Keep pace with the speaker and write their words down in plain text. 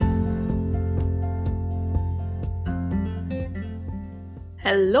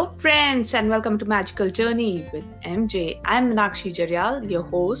Hello, friends, and welcome to Magical Journey with MJ. I'm Meenakshi Jaryal, your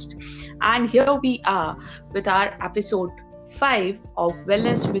host, and here we are with our episode 5 of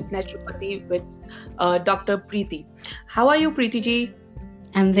Wellness with Naturopathy with Dr. Preeti. How are you, Preeti ji?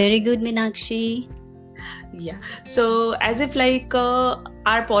 I'm very good, Meenakshi. Yeah, so as if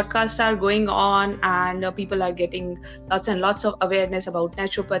our podcasts are going on and people are getting lots and lots of awareness about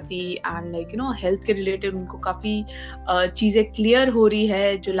naturopathy and health के related उनको काफ़ी चीज़ें clear हो रही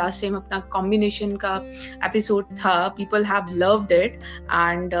है जो last time अपना combination का episode था. People have loved it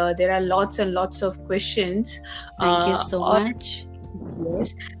and there are lots and lots of questions. Thank you so much.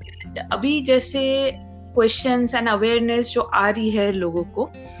 Yes. अभी जैसे questions and awareness जो आ रही है लोगों को,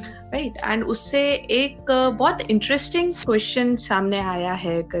 राइट एंड उससे एक बहुत इंटरेस्टिंग क्वेश्चन सामने आया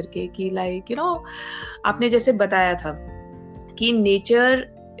है करके कि आपने जैसे बताया था कि nature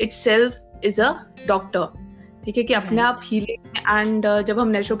itself is a doctor, ठीक है, कि अपने आप हीलिंग एंड जब हम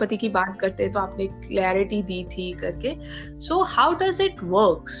नेचुरोपैथी की बात करते हैं तो आपने क्लैरिटी दी थी करके. So how does it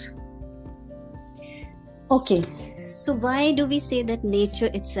works? Okay, so why do we say that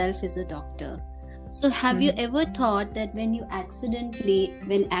nature itself is a doctor? So have you ever thought that when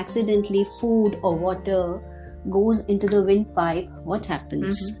accidentally food or water goes into the windpipe, what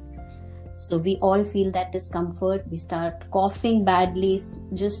happens? So we all feel that discomfort. We start coughing badly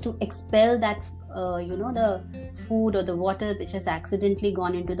just to expel that, the food or the water which has accidentally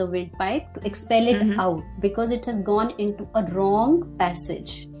gone into the windpipe, to expel it out because it has gone into a wrong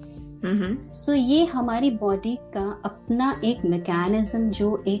passage. So ये हमारी body का अपना एक mechanism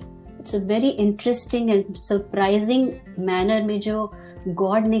जो एक it's a very interesting and surprising manner में जो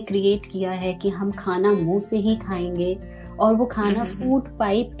God ने क्रिएट किया है कि हम खाना मुंह से ही खाएंगे और वो खाना फूड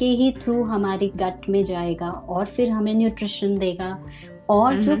पाइप के ही थ्रू हमारी गट में जाएगा और फिर हमें न्यूट्रिशन देगा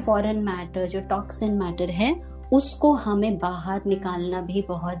और जो फॉरेन मैटर, जो टॉक्सिन मैटर है, उसको हमें बाहर निकालना भी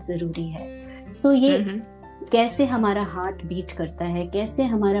बहुत जरूरी है. सो ये कैसे हमारा हार्ट बीट करता है, कैसे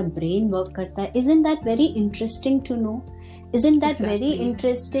हमारा ब्रेन वर्क करता है, isn't that very interesting to know? Isn't that very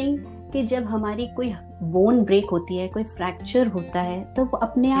interesting कि जब हमारी कोई बोन ब्रेक होती है, कोई फ्रैक्चर होता है, तो वो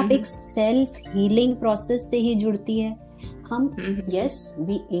अपने आप एक सेल्फ हीलिंग प्रोसेस से ही जुड़ती है. हम yes,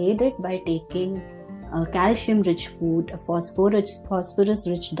 we aid it by taking calcium rich food, phosphorus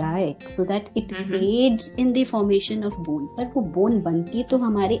rich diet so that it aids in the formation of bone. पर वो बोन बनती तो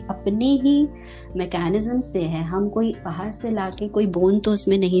हमारे अपने ही मैकेनिज्म से है. हम कोई बाहर से लाके कोई बोन तो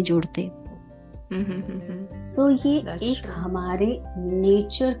उसमें नहीं जोड़ते. सो ये एक हमारे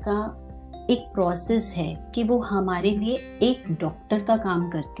नेचर का एक प्रोसेस है कि वो हमारे लिए एक डॉक्टर का काम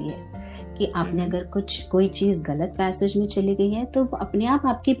करती है कि आपने अगर कोई चीज गलत पैसेज में चली गई है तो वो अपने आप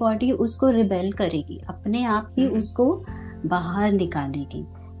आपकी बॉडी उसको रिबेल करेगी, अपने आप ही उसको बाहर निकालेगी.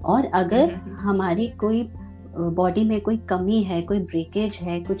 और अगर हमारी कोई बॉडी में कोई कमी है, कोई ब्रेकेज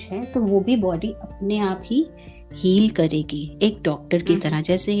है, कुछ है, तो वो भी बॉडी अपने आप ही हील करेगी एक डॉक्टर की तरह.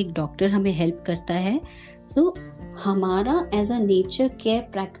 जैसे एक डॉक्टर हमें हेल्प करता है, तो हमारा as a nature care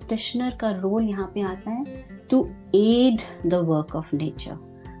practitioner का रोल यहाँ पे आता है to aid the work of nature,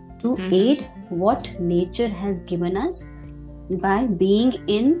 to aid what nature has given us by being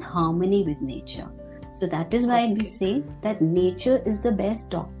in harmony with nature. So that is why we say that nature is the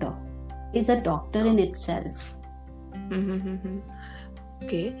best doctor. It's a doctor in itself.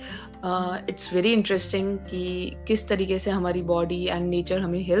 Okay, it's very interesting कि किस तरीके से हमारी body and nature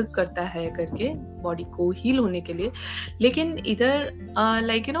हमें help करता है करके body को हील होने के लिए. लेकिन इधर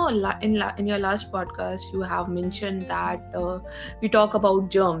in your last podcast you have mentioned that we talk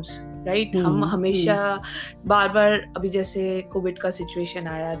about germs, right? हम हमेशा बार अभी जैसे कोविड का सिचुएशन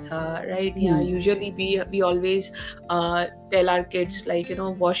आया था, right? Yeah, usually we always tell our kids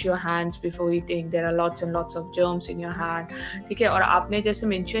wash your hands before eating. There are lots and lots of germs in your hand, ठीक है. और आपने जैसे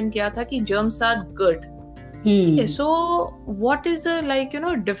मेंशन किया था कि germs are good. ठीक है. So what is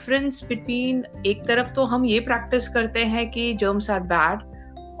difference between, एक तरफ तो हम ये प्रैक्टिस करते हैं कि germs are bad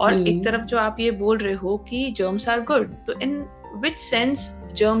और एक तरफ जो आप ये बोल रहे हो कि germs are good. तो in which sense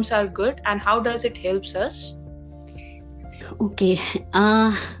germs are good and how does it helps us? Okay,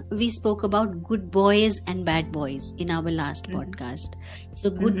 we spoke about good boys and bad boys in our last podcast. So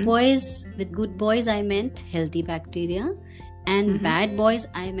good boys, with good boys I meant healthy bacteria, and bad boys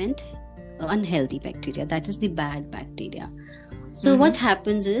I meant unhealthy bacteria, that is the bad bacteria. So what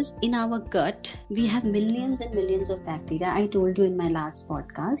happens is, in our gut we have millions and millions of bacteria. I told you in my last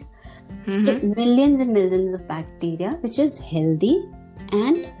podcast. So millions and millions of bacteria which is healthy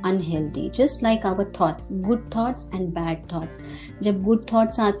and unhealthy, just like our thoughts, good thoughts and bad thoughts. जब good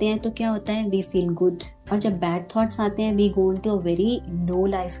thoughts आते हैं तो क्या होता है, we feel good, और जब bad thoughts आते हैं we go into a very low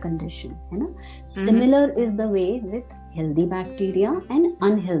life condition, है ना. Similar is the way with healthy bacteria and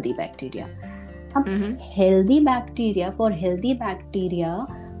unhealthy bacteria. अब healthy bacteria, for healthy bacteria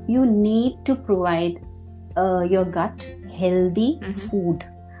you need to provide your gut healthy food.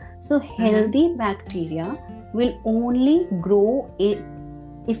 So healthy bacteria will only grow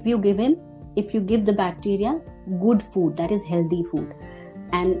if you give the bacteria good food, that is healthy food,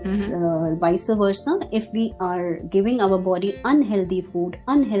 and vice versa. If we are giving our body unhealthy food,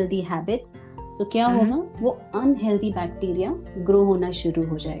 unhealthy habits, तो क्या होगा, वो unhealthy bacteria grow होना शुरू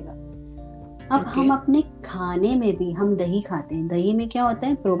हो जाएगा. अब हम अपने खाने में भी, हम दही खाते हैं, दही में क्या होता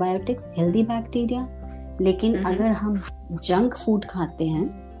है, प्रोबायोटिक्स, हेल्दी बैक्टीरिया. लेकिन अगर हम जंक फूड खाते हैं,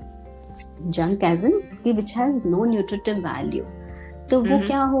 जंक एज इन कि which has no nutritive value, तो वो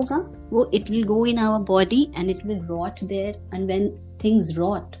क्या होगा, वो it will go in our body and it will rot there. And when things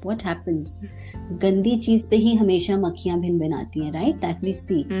rot, what happens, गंदी चीज पे ही हमेशा मक्खियां भिन बनाती हैं, right, that we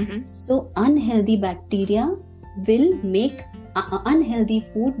see. So unhealthy bacteria will make unhealthy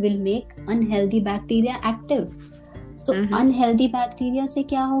food will make unhealthy bacteria active. So unhealthy bacteria से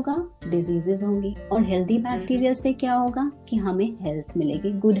क्या होगा, diseases होंगी, और healthy bacteria से क्या होगा कि हमें health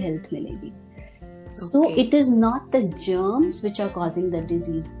मिलेगी, good health मिलेगी. So it is not the germs which are causing the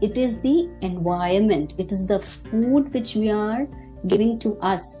disease, it is the environment, it is the food which we are giving to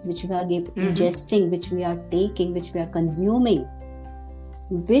us, which we are ingesting, which we are taking, which we are consuming,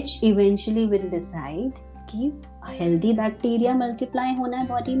 which eventually will decide कि healthy bacteria multiply होना है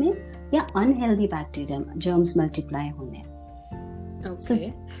body में या unhealthy bacteria, germs multiply होने हैं.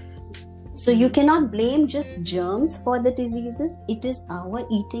 So you cannot blame just germs for the diseases. It is our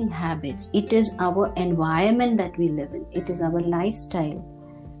eating habits, it is our environment that we live in, it is our lifestyle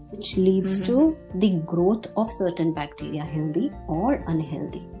which leads to the growth of certain bacteria, healthy or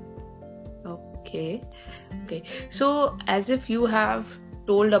unhealthy. Okay, so as if you have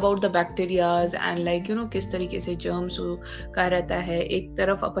told about the bacterias and like you know किस तरीके से germs का रहता है. एक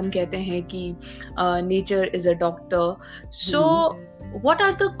तरफ अपन कहते हैं कि nature is a doctor. So what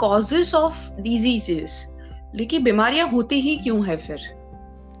are the causes of diseases? लेकिन बीमारियां होती ही क्यों है फिर?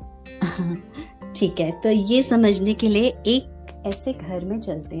 ठीक है, तो ये समझने के लिए एक ऐसे घर में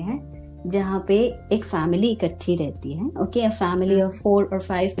चलते हैं जहाँ पे एक फैमिली इकट्ठी रहती है. Okay, a family of 4 or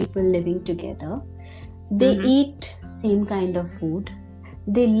 5 people living together. They eat same kind of food.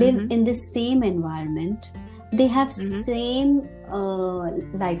 They live in the same environment, they have same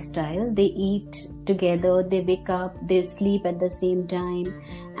lifestyle, they eat together, they wake up, they sleep at the same time,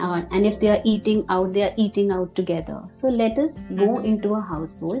 and if they are eating out, they are eating out together. So let us go into a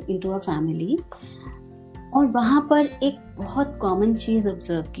household, into a family, और वहाँ पर एक बहुत common चीज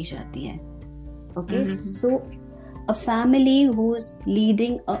observe की जाती है. Okay, so a family who's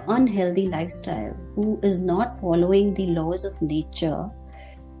leading an unhealthy lifestyle, who is not following the laws of nature,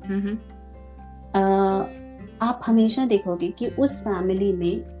 आप हमेशा देखोगे कि उस फैमिली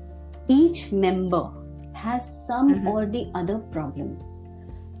में each member has some or the other problem.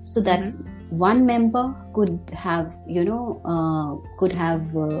 So that one member could have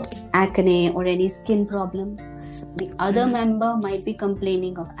acne or any skin problem. The other member might be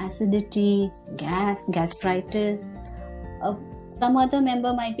complaining of acidity, gastritis. Some other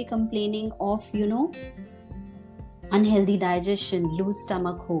member might be complaining of unhealthy digestion, loose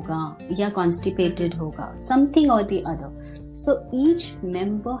stomach होगा या constipated होगा, something or the other. So each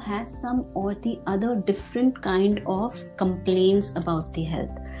member has some or the other different kind of complaints about the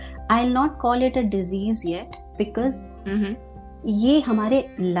health. I'll not call it a disease yet because ये हमारे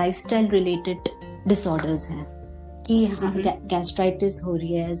lifestyle related disorders हैं कि gastritis हो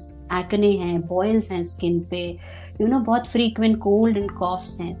रही है, acne है, boils हैं skin पे, बहुत frequent cold and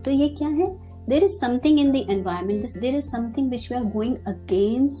coughs हैं. तो ये क्या है? There is something in the environment, there is something which we are going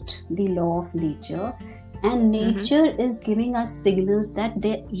against the law of nature, and nature is giving us signals that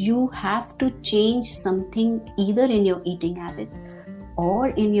you have to change something either in your eating habits or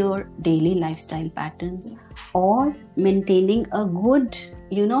in your daily lifestyle patterns or maintaining a good,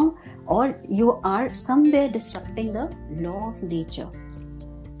 or you are somewhere disrupting the law of nature.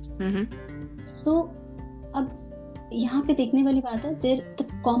 So अब यहाँ पे देखने वाली बात है, the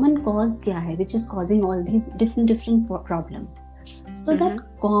common cause क्या है which is causing all these different problems. So that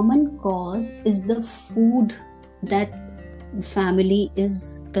common cause is the food that family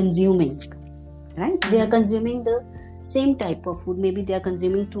is consuming, right? They are consuming the same type of food. Maybe they are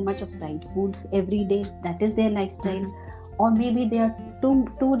consuming too much of fried food every day, that is their lifestyle. Or maybe they are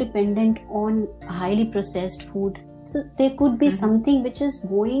too dependent on highly processed food, So there could be something which is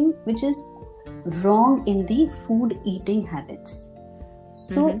wrong in the food eating habits.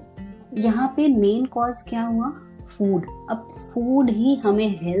 So यहाँ पे main cause क्या हुआ? Food. अब food ही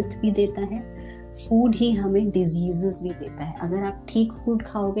हमें health भी देता है, food ही हमें डिजीजेस भी देता है. अगर आप ठीक फूड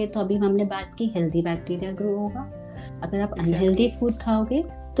खाओगे तो अभी हमने बात की हेल्दी बैक्टीरिया ग्रो होगा. अगर आप अनहेल्दी फूड खाओगे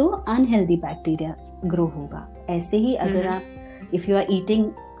तो अनहेल्दी बैक्टीरिया ग्रो होगा. ऐसे ही अगर आप if you are eating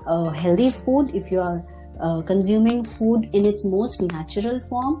healthy food, if you are consuming food in its most natural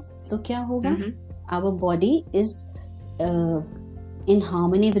form, तो क्या होगा? Our body is in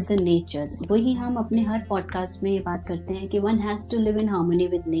harmony with the nature. वही हम अपने हर पॉडकास्ट में ये बात करते हैं कि one has to live in harmony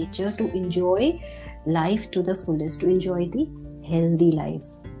with nature to enjoy life to the fullest, to enjoy the healthy life.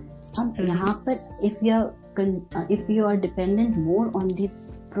 अब यहाँ पर if you are dependent more on the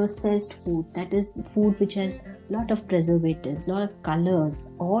processed food, that is food which has lot of preservatives, lot of colors,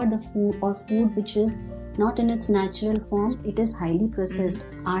 or the food which is not in its natural form, it is highly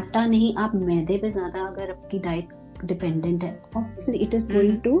processed. आटा नहीं, आप मैदे पे ज्यादा अगर आपकी diet dependent है, obviously it is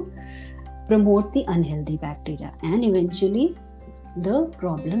going to promote the unhealthy bacteria and eventually the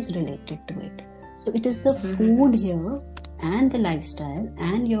problems related to it. So it is the food here and the lifestyle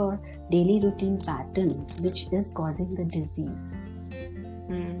and your daily routine pattern which is causing the disease.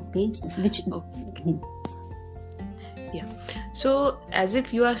 Okay. Yeah. So as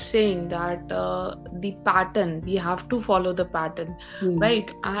if you are saying that the pattern, we have to follow the pattern, right?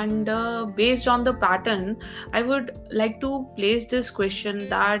 And based on the pattern, I would like to place this question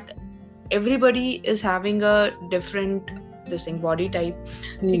that everybody is having a different body type.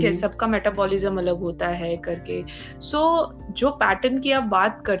 ठीक है, सबका metabolism अलग होता है करके. So जो pattern की आप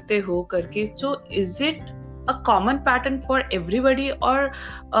बात करते हो करके, so is it a common pattern for everybody or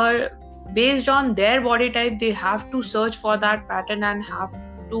based on their body type they have to search for that pattern and have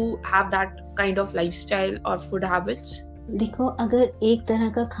to have that kind of lifestyle or food habits? देखो, अगर एक तरह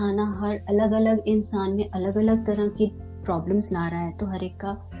का खाना हर अलग अलग इंसान में अलग अलग तरह की प्रॉब्लम्स ला रहा है, तो हर एक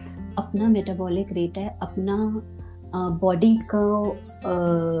का अपना मेटाबॉलिक रेट है, अपना बॉडी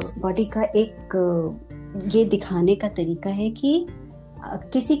का एक ये दिखाने का तरीका है कि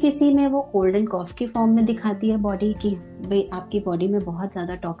किसी में वो कोल्ड एंड कॉफ की फॉर्म में दिखाती है बॉडी की, भाई आपकी बॉडी में बहुत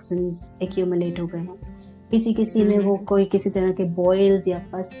ज्यादा टॉक्सिन्स एक्यूमुलेट हो गए हैं. किसी में वो कोई किसी तरह के बॉयल्स या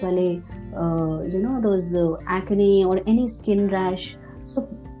पस वाले दोज एक्ने और any skin rash. So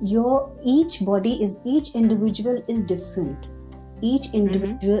each individual is different.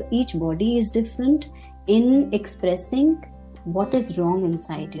 Each body is different in expressing what is wrong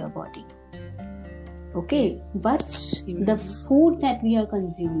inside your body. Okay, but the food that we are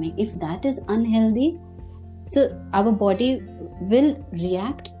consuming, if that is unhealthy, so our body will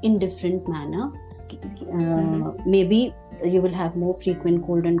react in different manner. Maybe you will have more frequent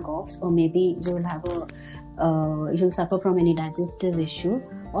cold and coughs, or maybe you will have you'll suffer from any digestive issue,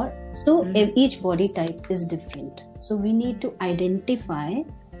 or so each body type is different. So we need to identify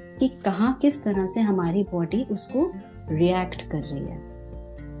कि कहाँ किस तरह से हमारी body उसको react कर रही है.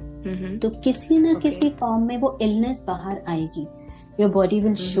 तो किसी ना किसी फॉर्म में वो इलनेस बाहर आएगी. योर बॉडी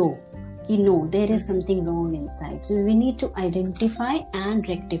विल शो कि no, there is something wrong inside. So we need to identify and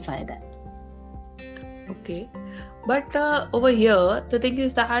rectify that. Okay, but over here the thing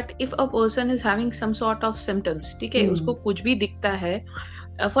is that if a person is having some sort of symptoms, ठीक है, उसको कुछ भी दिखता है,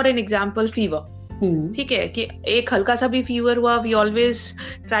 for an example fever, ठीक है, कि एक हल्का सा भी फीवर हुआ, we always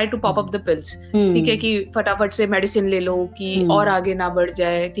try to pop up the pills, ठीक है, कि फटाफट से मेडिसिन ले लो कि और आगे ना बढ़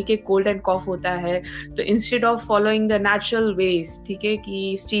जाए. ठीक है, कोल्ड एंड कॉफ होता है तो instead of following the natural ways, ठीक है,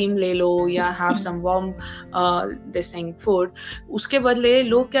 कि स्टीम ले लो या have some warm this thing food, उसके बदले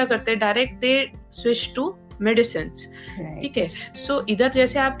लोग क्या करते हैं, direct they switch to medicines. ठीक है, सो इधर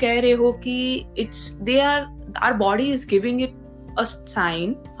जैसे आप कह रहे हो कि it's they are our body is giving it a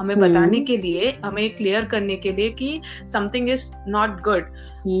sign, हमें बताने के लिए, हमें क्लियर करने के लिए कि something is not good.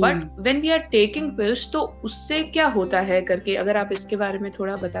 But when we are taking pills, तो उससे क्या होता है करके, अगर आप इसके बारे में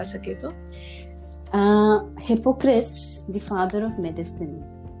थोड़ा बता सके तो. Hippocrates, the father of medicine,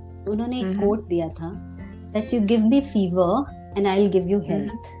 उन्होंने एक कोट दिया था that you give me fever and I'll give you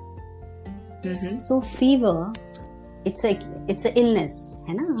health. So fever, it's a illness,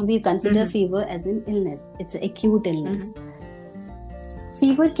 है ना? We consider fever as an illness. It's an acute illness.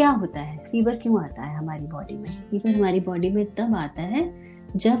 Fever क्या होता है, fever क्यों आता है हमारी बॉडी में? फीवर हमारी बॉडी में तब आता है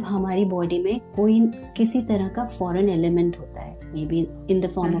जब हमारी बॉडी में कोई किसी तरह का फॉरेन एलिमेंट होता है, maybe in the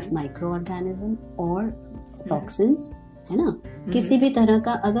form of microorganism और टॉक्सिन्स, है ना? किसी भी तरह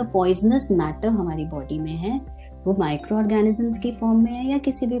का अगर पॉइजनस मैटर हमारी बॉडी में है, वो माइक्रो ऑर्गेनिजम्स की फॉर्म में है या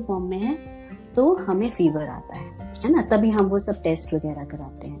किसी भी फॉर्म में है, तो हमें फीवर आता है ना? तभी हम वो सब टेस्ट वगैरह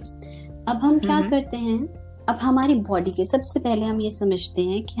कराते हैं. अब हम क्या करते हैं, अब हमारी बॉडी के सबसे पहले हम ये समझते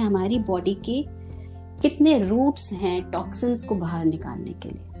हैं कि हमारी बॉडी के कितने रूट्स हैं टॉक्सिन्स को बाहर निकालने के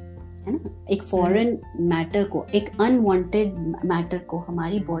लिए, है ना। एक फॉरेन मैटर को, एक अनवांटेड मैटर को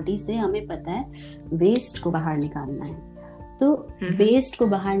हमारी बॉडी से हमें पता है वेस्ट को बाहर निकालना है। तो वेस्ट को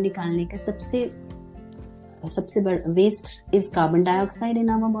बाहर निकालने का सबसे बड़ा waste is carbon dioxide in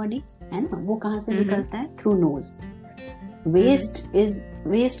our body, है ना। वो कहाँ से निकलता है? Through nose.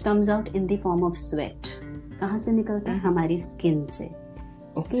 Waste comes out in the form of sweat. कहाँ से निकलता है? हमारी स्किन से।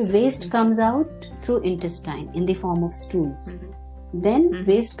 Okay, waste comes out through intestine in the form of stools. Then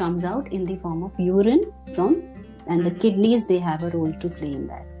waste comes out in the form of urine and the kidneys, they have a role to play in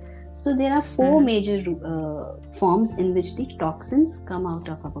that. So there are four major forms in which the toxins come out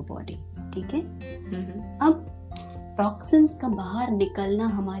of our body. ठीक है? अब toxins का बाहर निकलना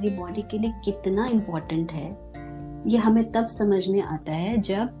हमारी body के लिए कितना important है, ये हमें तब समझ में आता है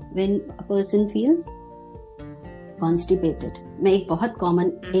जब when a person feels constipated. मैं एक बहुत कॉमन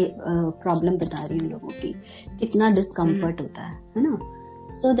प्रॉब्लम बता रही हूँ लोगों की, कितना डिस्कम्फर्ट होता है ना।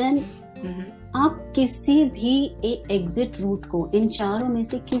 सो देन आप किसी भी एग्जिट रूट को, इन चारों में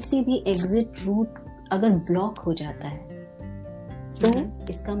से किसी भी एग्जिट रूट अगर ब्लॉक हो जाता है तो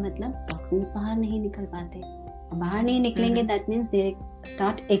इसका मतलब टॉक्सिन्स बाहर नहीं निकल पाते। बाहर नहीं निकलेंगे, that means they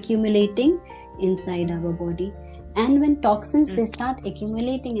start accumulating inside our body, and when toxins they start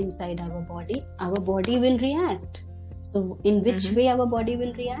accumulating inside our body will react. So in which way our body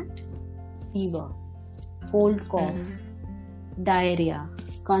will react? Fever, cold cough, diarrhea,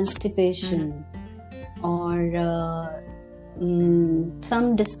 constipation, or some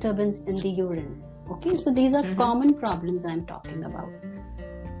disturbance in the urine. Okay, so these are common problems I'm talking about.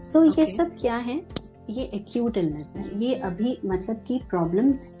 So ये सब क्या है? ये acute illness है, ये अभी मतलब कि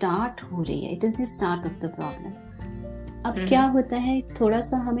प्रॉब्लम स्टार्ट हो रही है, it is the start of the problem. अब क्या होता है, थोड़ा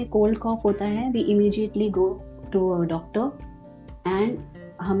सा हमें कोल्ड कॉफ होता है, we immediately go to a doctor and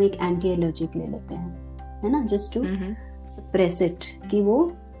हम एक एंटी एलर्जिक ले लेते हैं, है ना, जस्ट टू सप्रेस इट, कि वो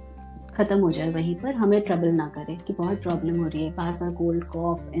खत्म हो जाए वहीं पर, हमें ट्रबल ना करे कि बहुत प्रॉब्लम हो रही है, बार बार cold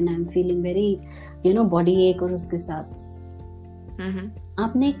cough and I am feeling very body एक, और उसके साथ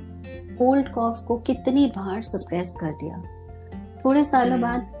आपने कोल्ड कॉफ को कितनी बार सप्रेस कर दिया, थोड़े सालों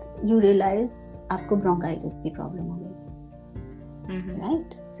बाद यू रियलाइज आपको ब्रोंकाइटिस की प्रॉब्लम हो गई,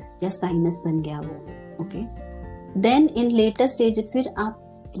 राइट, या साइनस बन गया वो। Okay, then in later stage फिर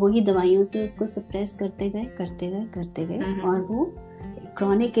आप वही दवाइयों से उसको सप्रेस करते गए और वो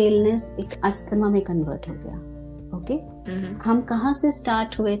क्रॉनिक इलनेस एक अस्थमा में कन्वर्ट हो गया। ओके, हम कहाँ से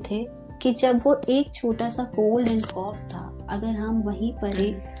स्टार्ट हुए थे कि जब वो एक छोटा सा कोल्ड एंड कॉफ था, अगर हम वहीं पर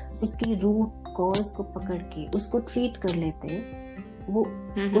ही उसकी रूट कॉज को पकड़ के उसको ट्रीट कर लेते, वो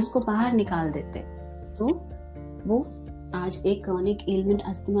उसको बाहर निकाल देते, तो वो आज एक क्रॉनिक एलिमेंट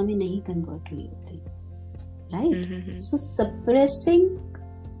अस्थमा में नहीं कन्वर्ट हुई होती, right. So suppressing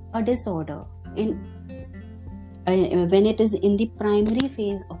a disorder in when it is in the primary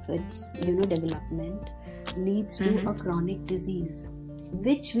phase of its development leads to a chronic disease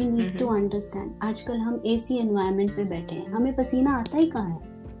which we need to understand. आजकल हम AC environment पे बैठे हैं, हमें पसीना आता ही कहाँ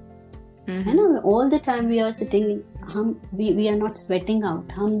है ना, all the time we are sitting, we are not sweating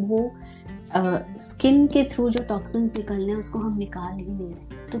out, हम वो स्किन के थ्रू जो टॉक्सिन्स निकलने हैं उसको हम निकाल ही नहीं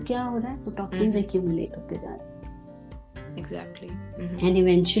रहे, तो क्या हो रहा है, वो टॉक्सिन्स एक्यूमुलेट होते जा रहे हैं। Exactly. And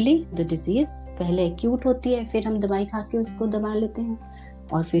eventually the disease पहले acute होती है, फिर हम दवाई खा के उसको दबा लेते हैं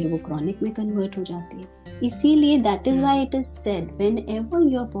और फिर वो chronic में convert हो जाती है। इसीलिए that is why it is said whenever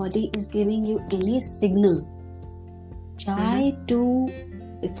your body is giving you any signal, try to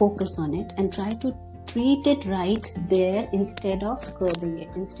focus on it and try to treat it right there instead of curbing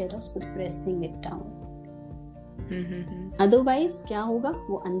it, instead of suppressing it down. Otherwise क्या होगा,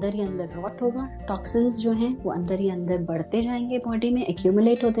 वो अंदर ही अंदर rot होगा, toxins जो हैं वो अंदर ही अंदर बढ़ते जाएंगे, बॉडी में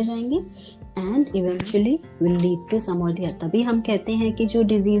एक्यूमुलेट होते जाएंगे and eventually will lead to some और द अदर। तभी हम कहते हैं कि जो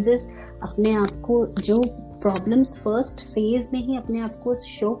डिजीजेस अपने आप को, जो प्रॉब्लम्स फर्स्ट फेज में ही अपने आप को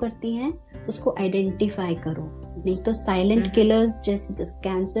शो करती हैं, उसको आइडेंटिफाई करो, नहीं तो साइलेंट किलर्स जैसे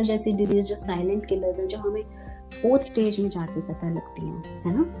कैंसर जैसी डिजीज जो साइलेंट किलर्स हैं, जो हमें फोर्थ स्टेज में जाके पता लगती हैं,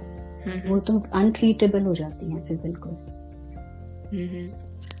 है ना, वो तो अनट्रीटेबल हो जाती हैं फिर बिल्कुल।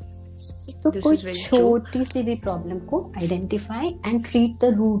 तो कोई छोटी सी भी प्रॉब्लम को identify and treat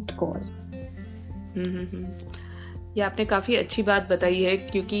the root cause. ये आपने काफी अच्छी बात बताई है,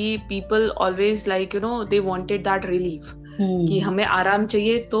 क्योंकि people always like they wanted that relief, कि हमें आराम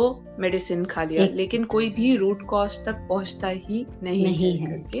चाहिए तो मेडिसिन खा लिया, लेकिन कोई भी रूट कॉज तक पहुंचता ही नहीं है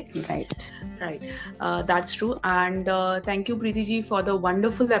करके. Right. That's true. And thank you, Preeti ji, for the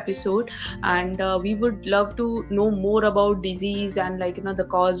wonderful episode. And we would love to know more about disease and the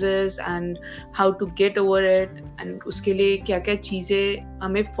causes and how to get over it. And उसके लिए क्या-क्या चीजें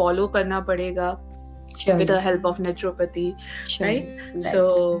हमें follow करना पड़ेगा. With the help of naturopathy, right? So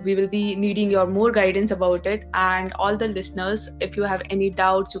we will be needing your more guidance about it. And all the listeners, if you have any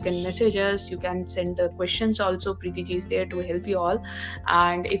doubts, you can message us, you can send the questions also. Preeti ji is there to help you all.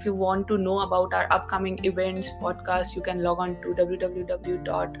 And if you want to know about our upcoming events, podcasts, you can log on to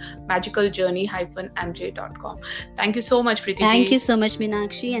www.magicaljourney-mj.com. Thank you so much, Preeti ji. Thank you so much,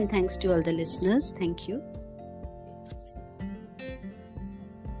 Meenakshi, and thanks to all the listeners. Thank you.